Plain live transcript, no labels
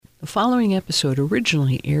The following episode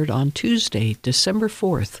originally aired on Tuesday, December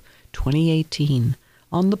 4th, 2018,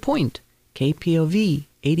 on The Point, KPOV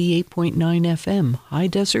 88.9 FM, High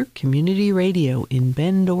Desert Community Radio in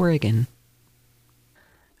Bend, Oregon.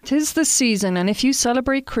 'Tis the season, and if you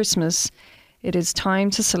celebrate Christmas, it is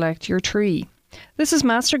time to select your tree. This is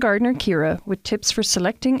Master Gardener Kira with tips for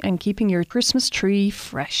selecting and keeping your Christmas tree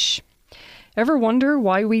fresh. Ever wonder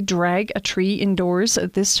why we drag a tree indoors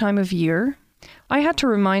at this time of year? I had to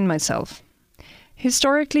remind myself.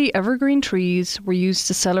 Historically, evergreen trees were used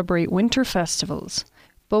to celebrate winter festivals,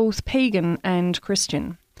 both pagan and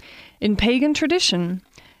Christian. In pagan tradition,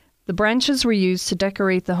 the branches were used to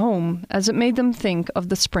decorate the home as it made them think of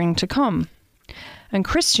the spring to come. And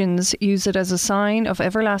Christians use it as a sign of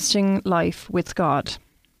everlasting life with God.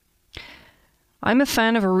 I'm a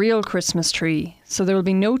fan of a real Christmas tree, so there will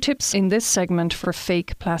be no tips in this segment for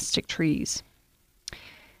fake plastic trees.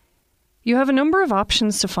 You have a number of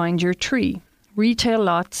options to find your tree. Retail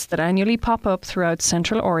lots that annually pop up throughout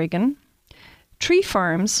Central Oregon, tree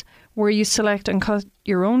farms where you select and cut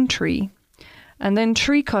your own tree, and then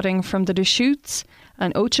tree cutting from the Deschutes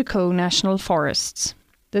and Ochako National Forests.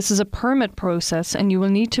 This is a permit process and you will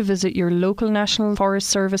need to visit your local National Forest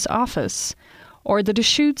Service office or the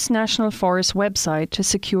Deschutes National Forest website to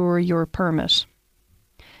secure your permit.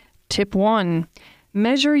 Tip 1.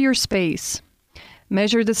 Measure your space.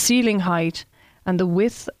 Measure the ceiling height and the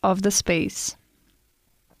width of the space.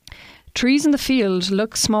 Trees in the field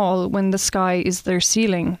look small when the sky is their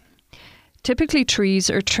ceiling. Typically, trees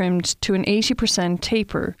are trimmed to an 80%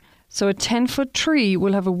 taper, so a 10-foot tree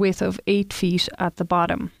will have a width of 8 feet at the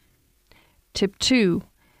bottom. Tip 2.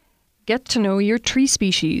 Get to know your tree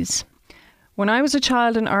species. When I was a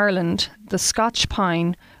child in Ireland, the Scotch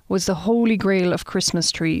pine was the holy grail of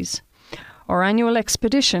Christmas trees. Our annual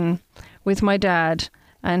expedition with my dad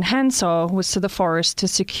and handsaw was to the forest to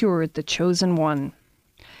secure the chosen one.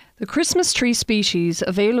 The Christmas tree species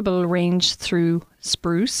available range through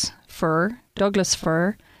spruce, fir, Douglas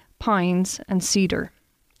fir, pines, and cedar.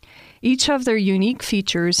 Each have their unique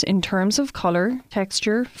features in terms of colour,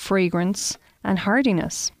 texture, fragrance, and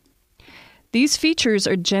hardiness. These features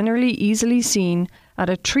are generally easily seen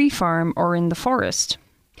at a tree farm or in the forest.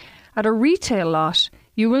 At a retail lot,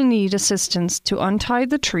 you will need assistance to untie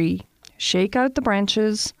the tree, shake out the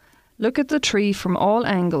branches, look at the tree from all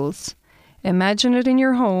angles, imagine it in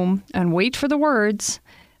your home, and wait for the words,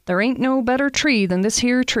 "There ain't no better tree than this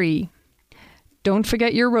here tree." Don't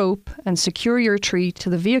forget your rope and secure your tree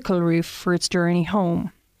to the vehicle roof for its journey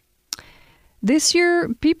home. This year,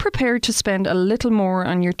 be prepared to spend a little more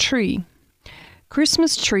on your tree.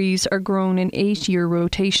 Christmas trees are grown in 8-year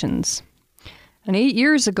rotations. And 8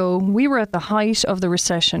 years ago, we were at the height of the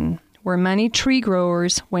recession, where many tree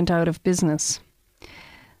growers went out of business.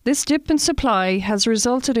 This dip in supply has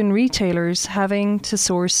resulted in retailers having to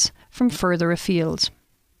source from further afield.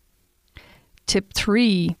 Tip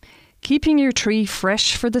 3. Keeping your tree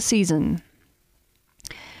fresh for the season.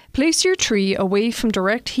 Place your tree away from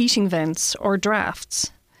direct heating vents or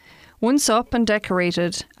drafts. Once up and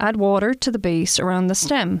decorated, add water to the base around the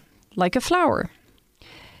stem, like a flower.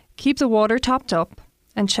 Keep the water topped up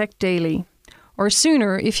and check daily, or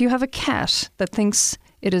sooner if you have a cat that thinks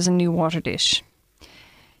it is a new water dish.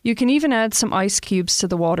 You can even add some ice cubes to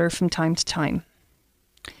the water from time to time.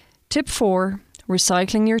 Tip 4.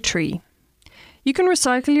 Recycling your tree. You can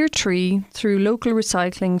recycle your tree through local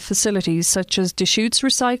recycling facilities such as Deschutes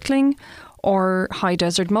Recycling or High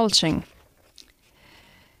Desert Mulching.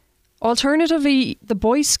 Alternatively, the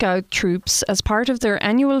Boy Scout troops, as part of their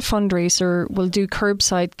annual fundraiser, will do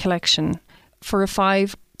curbside collection for a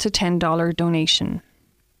 $5 to $10 donation.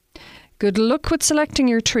 Good luck with selecting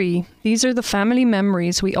your tree. These are the family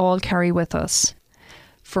memories we all carry with us.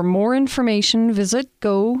 For more information, visit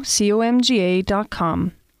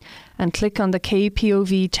comga.com and click on the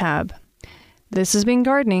KPOV tab. This has been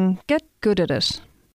gardening. Get good at it.